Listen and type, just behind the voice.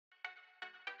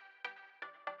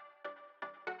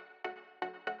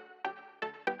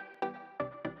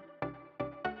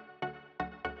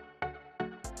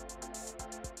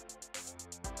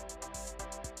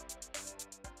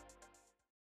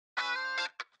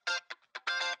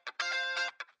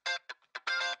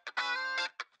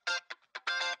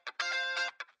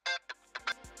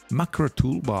Macro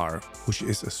Toolbar, which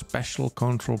is a special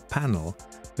control panel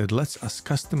that lets us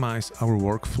customize our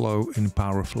workflow in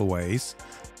powerful ways,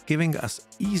 giving us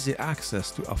easy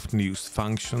access to often used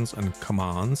functions and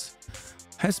commands,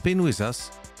 has been with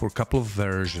us for a couple of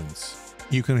versions.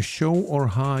 You can show or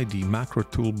hide the Macro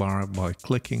Toolbar by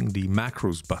clicking the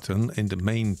Macros button in the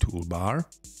main toolbar,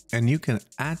 and you can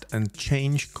add and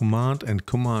change command and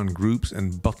command groups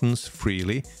and buttons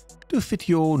freely to fit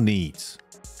your needs.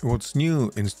 What's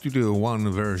new in Studio One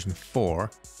version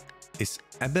 4 is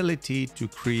ability to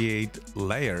create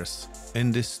layers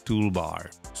in this toolbar,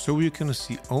 so you can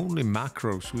see only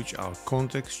macros which are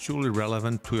contextually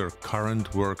relevant to your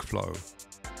current workflow.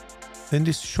 In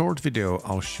this short video,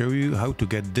 I'll show you how to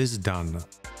get this done.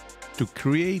 To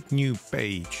create new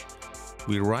page,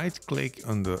 we right-click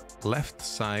on the left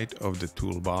side of the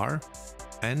toolbar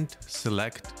and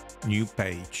select New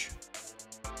Page.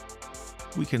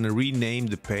 We can rename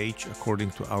the page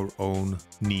according to our own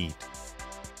need.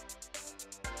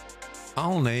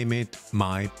 I'll name it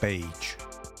My Page.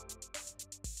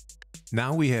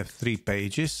 Now we have 3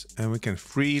 pages and we can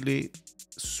freely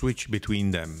switch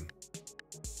between them.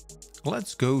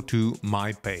 Let's go to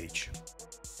My Page.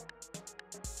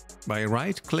 By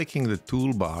right-clicking the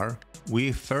toolbar,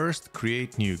 we first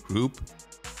create new group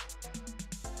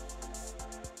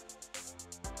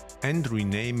and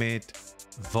rename it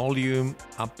Volume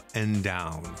Up and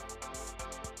Down.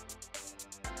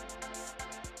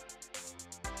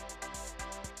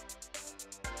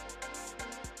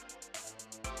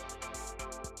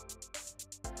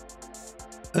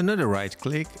 Another right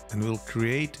click and we'll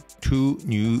create 2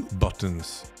 new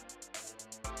buttons.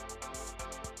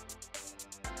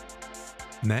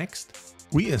 Next,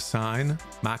 we assign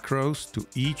macros to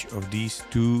each of these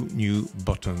 2 new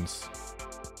buttons.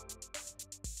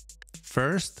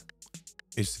 First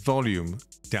is volume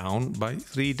down by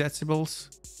 3 decibels.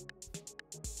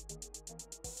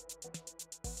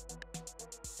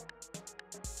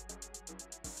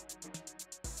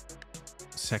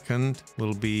 Second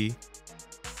will be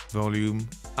volume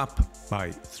up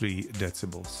by 3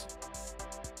 decibels.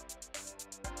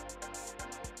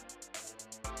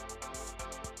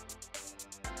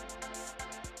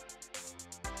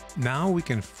 Now we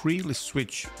can freely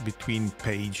switch between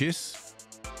pages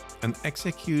and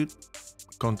execute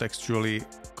contextually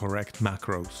correct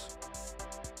macros.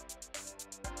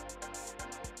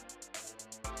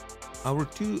 Our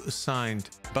 2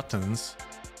 assigned buttons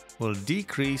will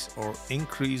decrease or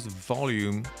increase the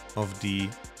volume of the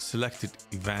selected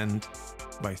event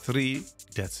by 3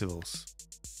 decibels.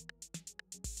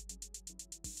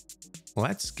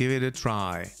 Let's give it a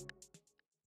try.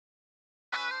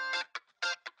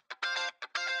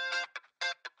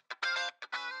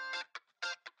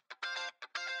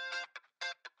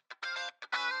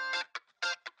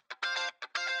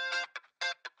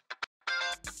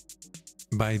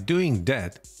 By doing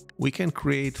that, we can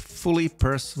create fully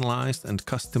personalized and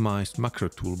customized macro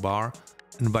toolbar,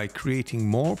 and by creating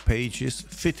more pages,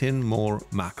 fit in more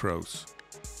macros.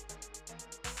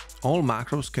 All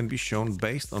macros can be shown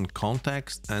based on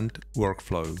context and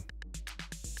workflow.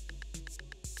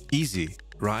 Easy,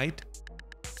 right?